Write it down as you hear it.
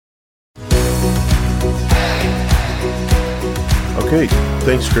Okay,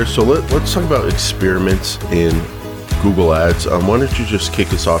 thanks, Chris. So let's talk about experiments in Google Ads. Why don't you just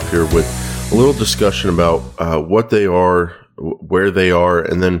kick us off here with a little discussion about what they are, where they are,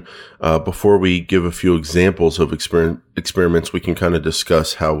 and then before we give a few examples of experiments, we can kind of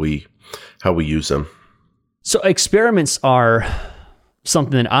discuss how we use them. So experiments are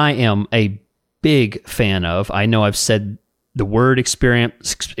something that I am a big fan of. I know I've said the word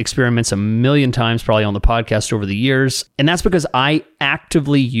experiments a million times probably on the podcast over the years, and that's because I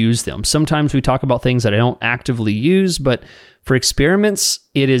actively use them. Sometimes we talk about things that I don't actively use, but for experiments,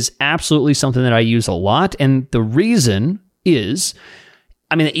 it is absolutely something that I use a lot, and the reason is,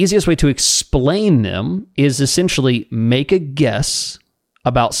 the easiest way to explain them is essentially make a guess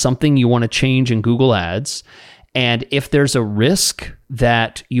about something you want to change in Google Ads, and if there's a risk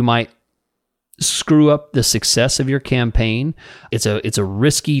that you might screw up the success of your campaign, it's a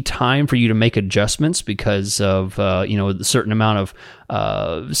risky time for you to make adjustments because of the certain amount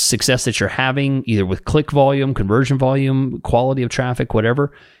of success that you're having, either with click volume, conversion volume, quality of traffic,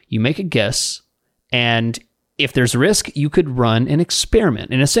 whatever. You make a guess, and if there's risk, you could run an experiment.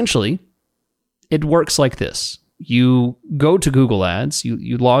 And essentially, it works like this. You go to Google Ads,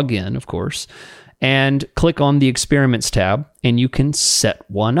 you log in, of course, and click on the Experiments tab, and you can set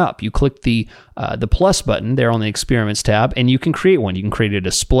one up. You click the plus button there on the Experiments tab, and you can create one. You can create a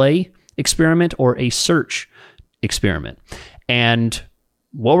display experiment or a search experiment. And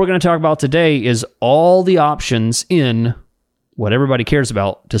what we're going to talk about today is all the options in what everybody cares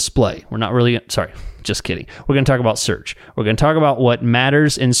about, display. Just kidding. We're going to talk about search. We're going to talk about what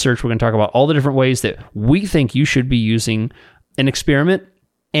matters in search. We're going to talk about all the different ways that we think you should be using an experiment.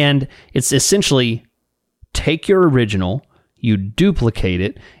 And it's essentially take your original, you duplicate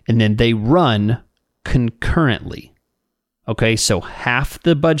it, and then they run concurrently. Okay, so half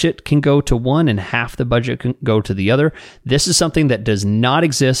the budget can go to one and half the budget can go to the other. This is something that does not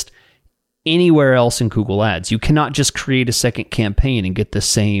exist anywhere else in Google Ads. You cannot just create a second campaign and get the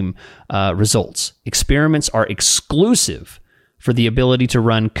same results. Experiments are exclusive for the ability to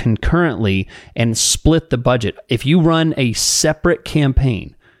run concurrently and split the budget. If you run a separate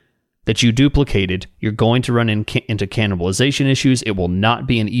campaign that you duplicated, you're going to run into cannibalization issues. It will not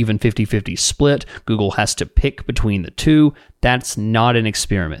be an even 50-50 split. Google has to pick between the two. That's not an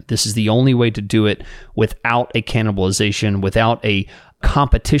experiment. This is the only way to do it without a cannibalization, without a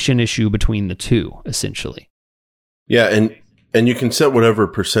competition issue between the two, essentially. Yeah, and you can set whatever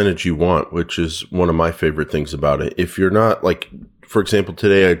percentage you want, which is one of my favorite things about it. If you're not, like, for example,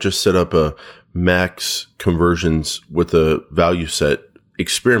 today I just set up a max conversions with a value set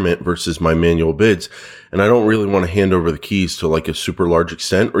experiment versus my manual bids, and I don't really want to hand over the keys to like a super large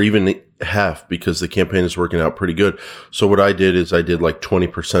extent or even half because the campaign is working out pretty good. So what I did is I did like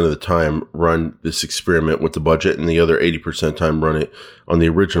 20% of the time run this experiment with the budget, and the other 80% of the time run it on the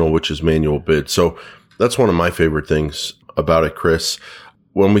original, which is manual bid. So that's one of my favorite things about it, Chris.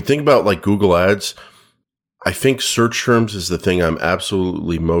 When we think about like Google Ads, I think search terms is the thing I'm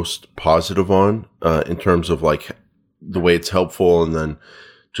absolutely most positive on in terms of like the way it's helpful and then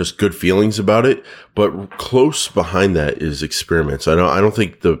just good feelings about it. But close behind that is experiments. I don't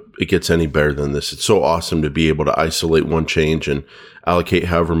think it gets any better than this. It's so awesome to be able to isolate one change and allocate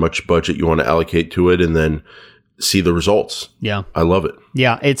however much budget you want to allocate to it and then see the results. Yeah. I love it.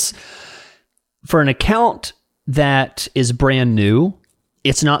 Yeah. It's for an account that is brand new,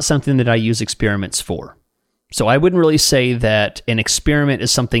 it's not something that I use experiments for. So I wouldn't really say that an experiment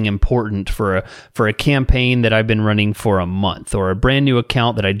is something important for a campaign that I've been running for a month, or a brand new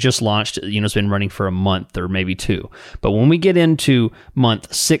account that I just launched, it's been running for a month or maybe two. But when we get into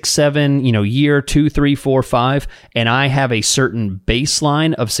month 6, 7, year 2, 3, 4, 5, and I have a certain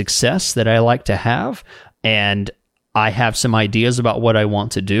baseline of success that I like to have, and I have some ideas about what I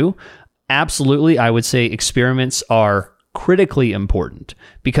want to do, absolutely, I would say experiments are critically important,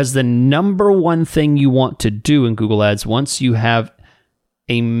 because the number one thing you want to do in Google Ads once you have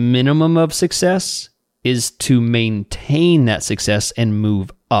a minimum of success is to maintain that success and move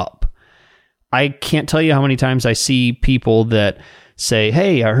up. I can't tell you how many times I see people that say,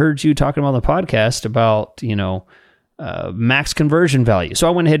 hey, I heard you talking about the podcast about, max conversion value. So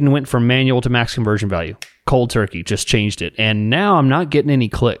I went ahead and went from manual to max conversion value. Cold turkey, just changed it. And now I'm not getting any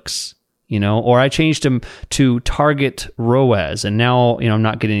clicks. Or I changed them to target ROAS, and now, I'm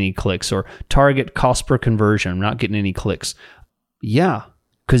not getting any clicks, or target cost per conversion, I'm not getting any clicks. Yeah,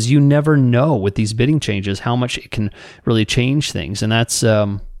 because you never know with these bidding changes how much it can really change things. And that's,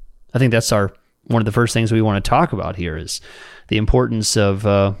 I think that's one of the first things we want to talk about here is the importance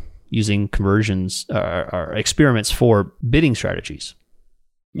of using conversions or experiments for bidding strategies.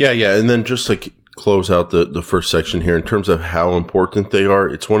 Yeah. And then just like close out the first section here in terms of how important they are,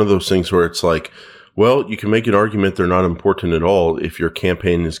 it's one of those things where it's like, well, you can make an argument they're not important at all if your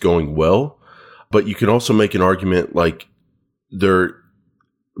campaign is going well, but you can also make an argument like they're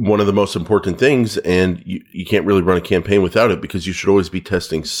one of the most important things, and you can't really run a campaign without it because you should always be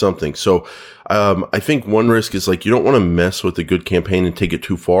testing something. So I think one risk is like you don't want to mess with a good campaign and take it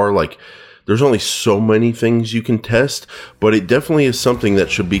too far. Like there's only so many things you can test, but it definitely is something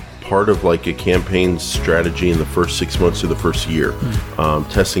that should be part of like a campaign strategy in the first 6 months of the first year,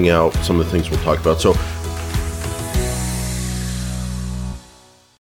 testing out some of the things we'll talk about. So